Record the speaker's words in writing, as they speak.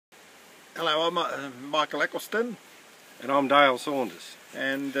Hello, I'm Michael Eccleston, And I'm Dale Saunders.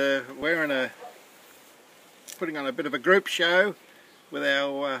 and we're putting on a bit of a group show with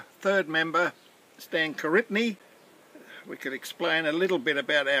our third member, Stan Korytnyj. We could explain a little bit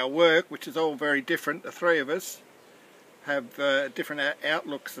about our work, which is all very different. The three of us have different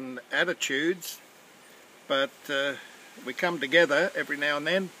outlooks and attitudes, but we come together every now and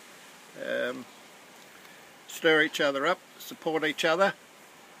then, stir each other up, support each other.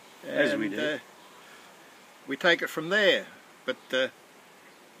 As we do. We take it from there. But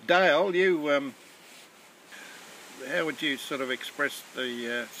Dale, you, how would you sort of express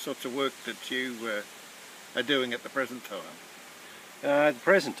the sorts of work that you are doing at the present time? At the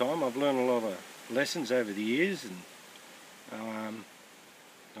present time, I've learned a lot of lessons over the years, and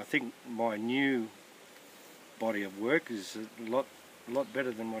I think my new body of work is a lot better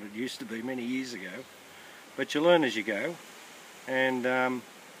than what it used to be many years ago. But you learn as you go, and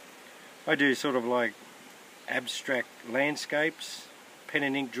I do sort of like abstract landscapes, pen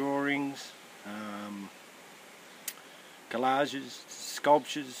and ink drawings, collages,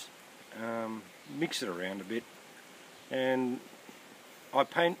 sculptures, mix it around a bit. And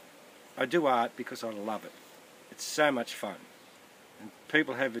I do art because I love it. It's so much fun. And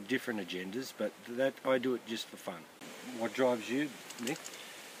people have different agendas, but that I do it just for fun. What drives you, Nick?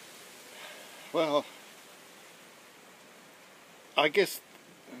 Well, I guess,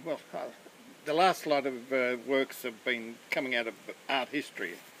 the last lot of works have been coming out of art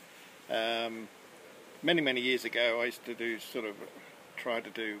history. Many years ago I used to try to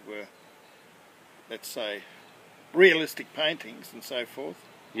do, let's say, realistic paintings and so forth.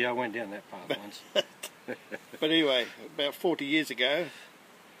 Yeah, I went down that path once. But anyway, about 40 years ago,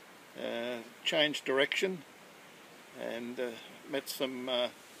 changed direction and met some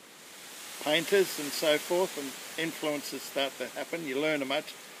painters and so forth, and influences start to happen. You learn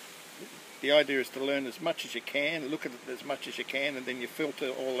much. The idea is to learn as much as you can, look at it as much as you can, and then you filter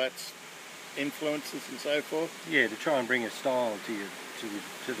all that influences and so forth. Yeah, to try and bring a style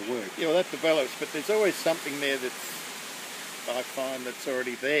to the work. Yeah, well, that develops, but there's always something there I find that's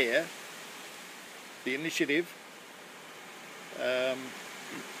already there. The initiative, and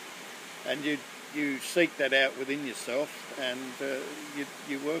you seek that out within yourself, and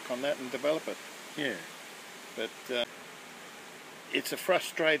you work on that and develop it. Yeah. But it's a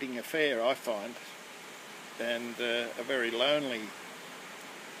frustrating affair, I find, and a very lonely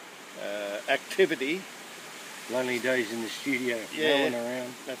activity. Lonely days in the studio, Yeah, no one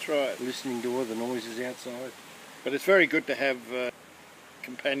around. That's right. Listening to all the noises outside. But it's very good to have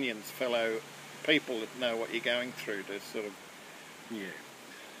companions, fellow people that know what you're going through, to sort of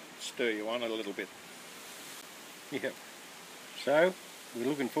stir you on a little bit. Yeah. So, we're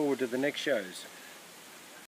looking forward to the next shows.